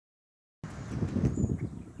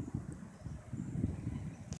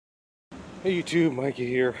Hey YouTube, Mikey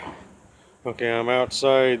here. Okay, I'm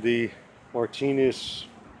outside the Martinez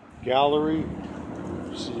gallery.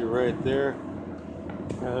 See right there.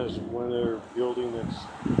 There's one other building that's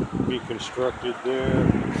being constructed there.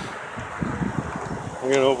 I'm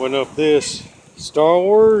gonna open up this Star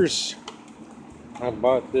Wars. I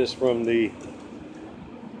bought this from the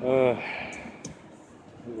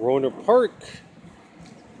Rona Park,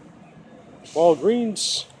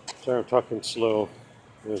 Walgreens. Sorry, I'm talking slow.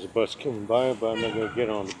 There's a bus coming by, but I'm not going to get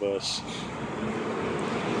on the bus.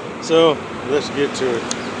 So, let's get to it.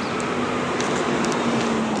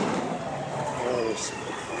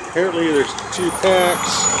 Apparently there's 2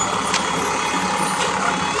 packs.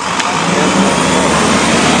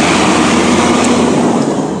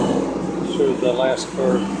 Show the last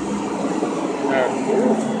card. Alright.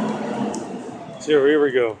 So here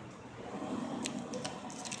we go.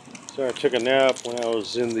 So I took a nap when I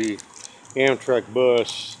was in the Amtrak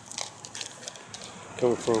bus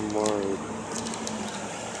coming from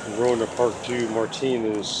Rona Park to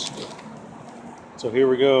Martinez. So here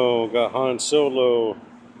we go. Got Han Solo.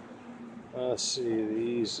 Let's see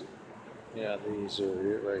these. Yeah, these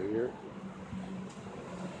are it right here.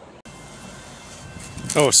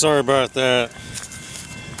 Oh, sorry about that.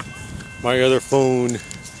 My other phone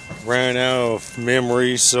ran out of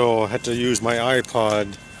memory, so I had to use my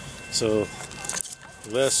iPod. So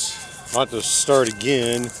I'll have to start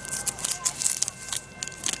again.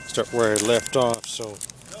 Start where I left off. So. No,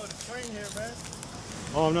 the train here, man.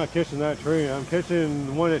 Oh, I'm not catching that train. I'm catching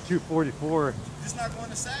the one at 244. It's not going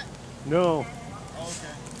to Sac? No. Oh,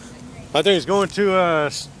 okay. I think it's going to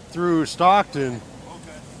through Stockton.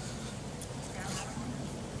 Okay.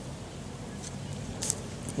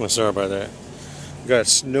 Well, sorry about that. Got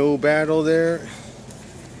Snow Battle there.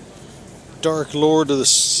 Dark Lord of the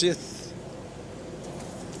Sith.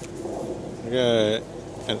 I got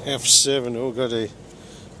an F7. Oh, got a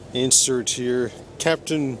insert here.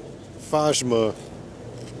 Captain Phasma.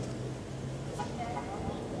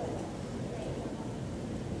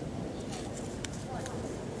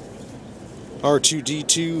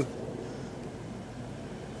 R2-D2.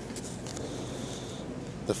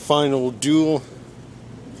 The Final Duel.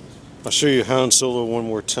 I'll show you Han Solo one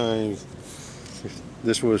more time.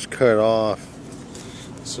 This was cut off.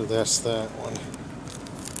 So that's that one.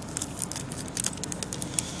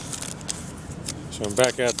 So I'm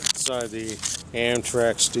back outside the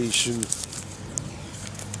Amtrak station.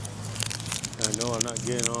 I know I'm not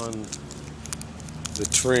getting on the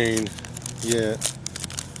train yet.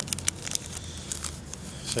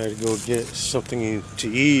 So I had to go get something to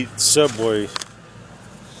eat. Subway.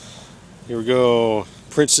 Here we go.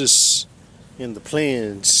 Princess in the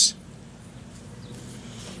Plans.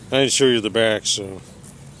 I didn't show you the back, so.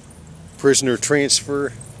 Prisoner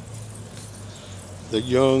transfer. The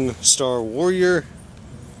young Star Warrior.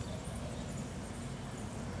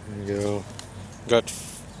 There you go. I got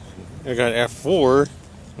F4.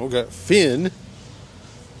 I got Finn.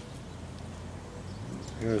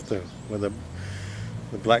 There's the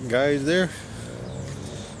black guys there.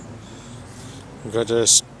 We've got a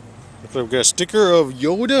sticker of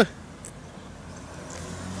Yoda.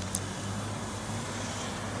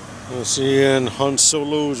 Let's see, and Han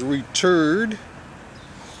Solo's return.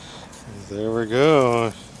 There we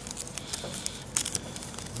go.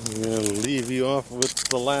 I'm going to leave you off with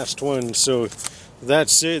the last one. So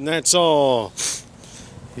that's it, and that's all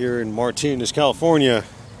here in Martinez, California.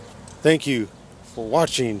 Thank you for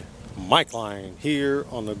watching Mike Line here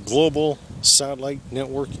on the Global Satellite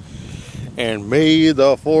Network. And may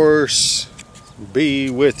the Force be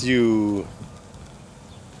with you.